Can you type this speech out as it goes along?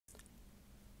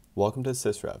Welcome to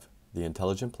Sysrev, the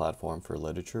intelligent platform for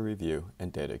literature review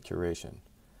and data curation.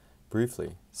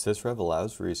 Briefly, Sysrev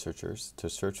allows researchers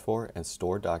to search for and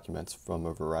store documents from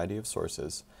a variety of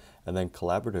sources and then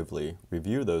collaboratively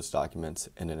review those documents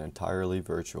in an entirely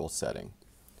virtual setting.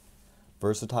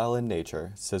 Versatile in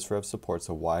nature, Sysrev supports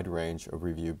a wide range of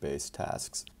review-based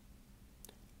tasks,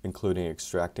 including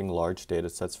extracting large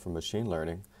datasets from machine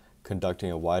learning, conducting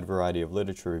a wide variety of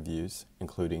literature reviews,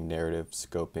 including narrative,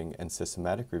 scoping, and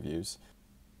systematic reviews,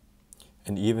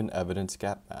 and even evidence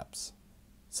gap maps.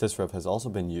 Sysrev has also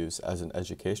been used as an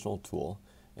educational tool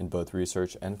in both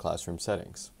research and classroom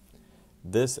settings.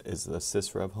 This is the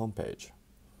Sysrev homepage.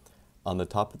 On the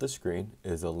top of the screen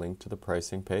is a link to the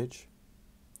pricing page,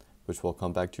 which we'll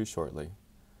come back to shortly,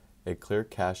 a clear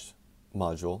cache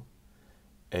module,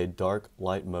 a dark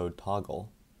light mode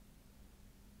toggle,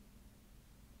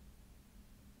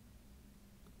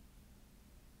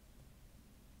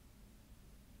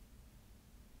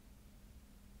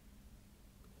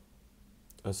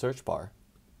 a search bar,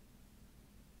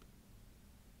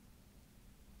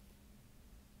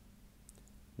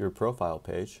 your profile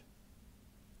page,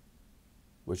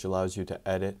 which allows you to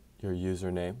edit your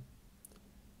username,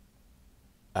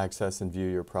 access and view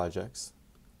your projects,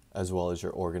 as well as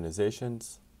your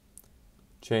organizations,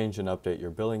 change and update your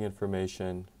billing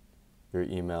information, your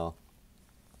email,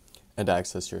 and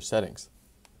access your settings.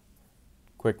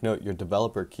 Quick note, your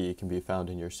developer key can be found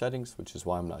in your settings, which is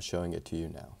why I'm not showing it to you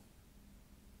now.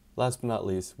 Last but not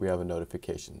least, we have a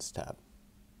Notifications tab.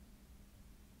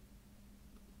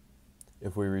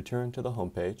 If we return to the home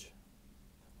page,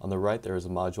 on the right there is a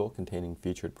module containing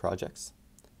featured projects.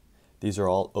 These are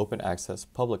all open access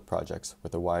public projects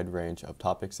with a wide range of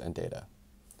topics and data.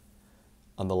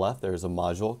 On the left there is a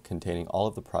module containing all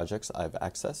of the projects I've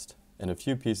accessed and a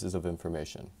few pieces of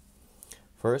information.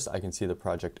 First, I can see the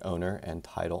project owner and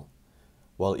title.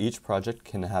 While each project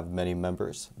can have many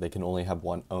members, they can only have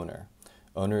one owner.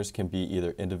 Owners can be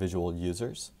either individual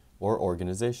users or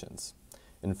organizations.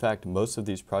 In fact, most of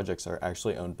these projects are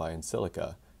actually owned by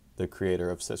Insilica, the creator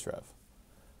of Sysrev,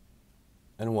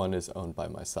 and one is owned by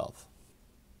myself.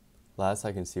 Last,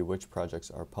 I can see which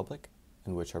projects are public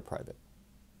and which are private.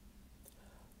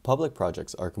 Public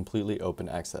projects are completely open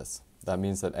access. That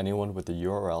means that anyone with the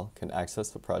URL can access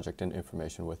the project and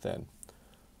information within.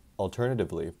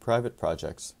 Alternatively, private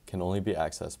projects can only be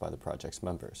accessed by the project's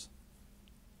members.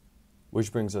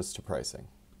 Which brings us to pricing.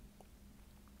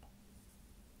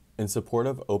 In support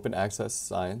of open access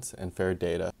science and fair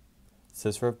data,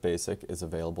 Sysrev Basic is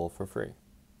available for free.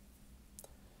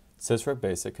 Sysrev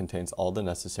Basic contains all the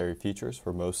necessary features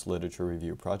for most literature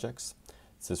review projects.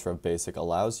 Sysrev Basic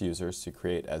allows users to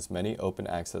create as many open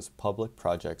access public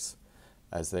projects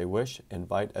as they wish,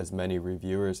 invite as many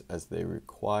reviewers as they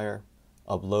require,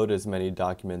 upload as many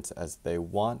documents as they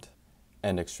want,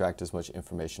 and extract as much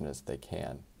information as they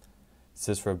can.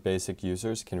 Sysrev Basic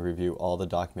users can review all the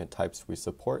document types we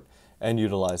support and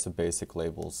utilize the basic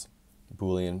labels,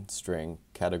 Boolean, string,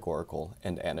 categorical,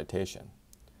 and annotation.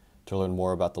 To learn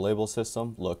more about the label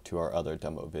system, look to our other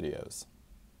demo videos.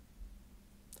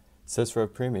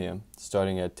 Sysrev Premium,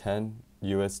 starting at $10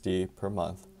 USD per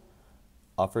month,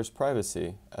 offers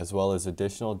privacy as well as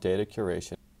additional data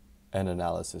curation and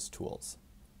analysis tools.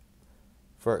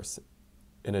 First,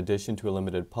 in addition to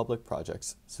limited public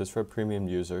projects, Sysrev Premium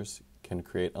users can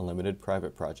create unlimited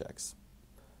private projects.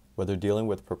 Whether dealing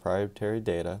with proprietary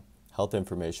data, health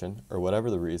information, or whatever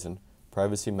the reason,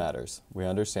 privacy matters. We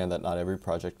understand that not every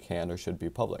project can or should be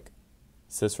public.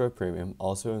 Sysrev Premium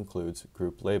also includes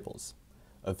group labels,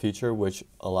 a feature which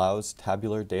allows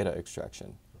tabular data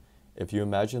extraction. If you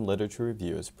imagine literature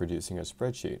review as producing a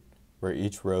spreadsheet where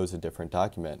each row is a different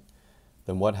document,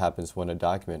 then what happens when a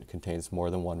document contains more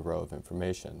than one row of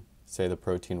information? Say the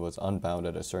protein was unbound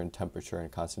at a certain temperature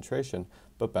and concentration,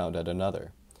 but bound at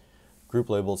another. Group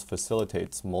labels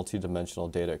facilitates multi-dimensional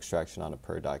data extraction on a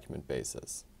per document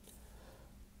basis.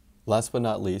 Last but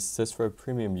not least, Sysrev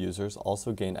Premium users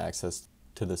also gain access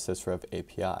to the Sysrev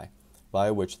API,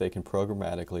 via which they can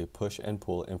programmatically push and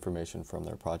pull information from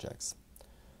their projects.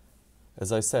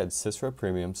 As I said, Sysrev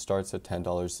Premium starts at $10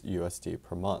 USD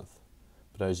per month,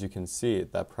 but as you can see,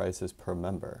 that price is per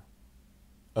member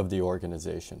of the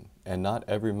organization, and not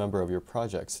every member of your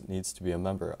projects needs to be a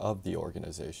member of the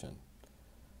organization.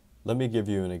 Let me give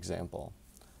you an example.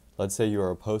 Let's say you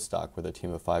are a postdoc with a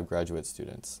team of 5 graduate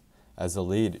students. As a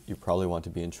lead, you probably want to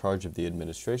be in charge of the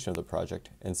administration of the project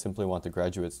and simply want the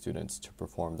graduate students to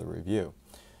perform the review.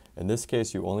 In this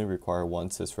case, you only require one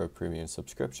Sysrev Premium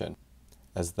subscription,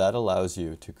 as that allows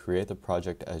you to create the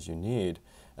project as you need,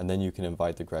 and then you can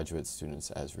invite the graduate students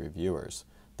as reviewers.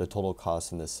 The total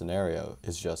cost in this scenario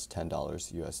is just $10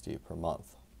 USD per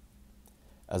month.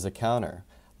 As a counter,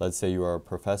 let's say you are a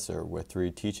professor with 3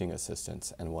 teaching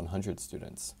assistants and 100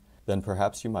 students. Then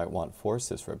perhaps you might want 4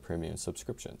 Sysrev Premium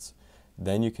subscriptions.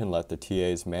 Then you can let the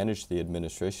TAs manage the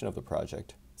administration of the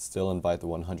project, still invite the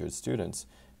 100 students,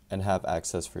 and have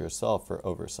access for yourself for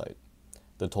oversight.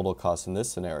 The total cost in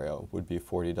this scenario would be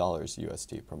 $40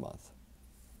 USD per month.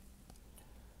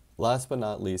 Last but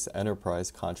not least,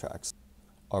 enterprise contracts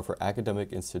are for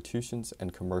academic institutions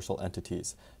and commercial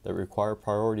entities that require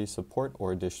priority support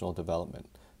or additional development,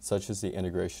 such as the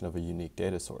integration of a unique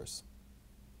data source.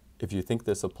 If you think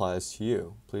this applies to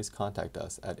you, please contact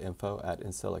us at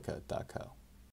info@insilica.co.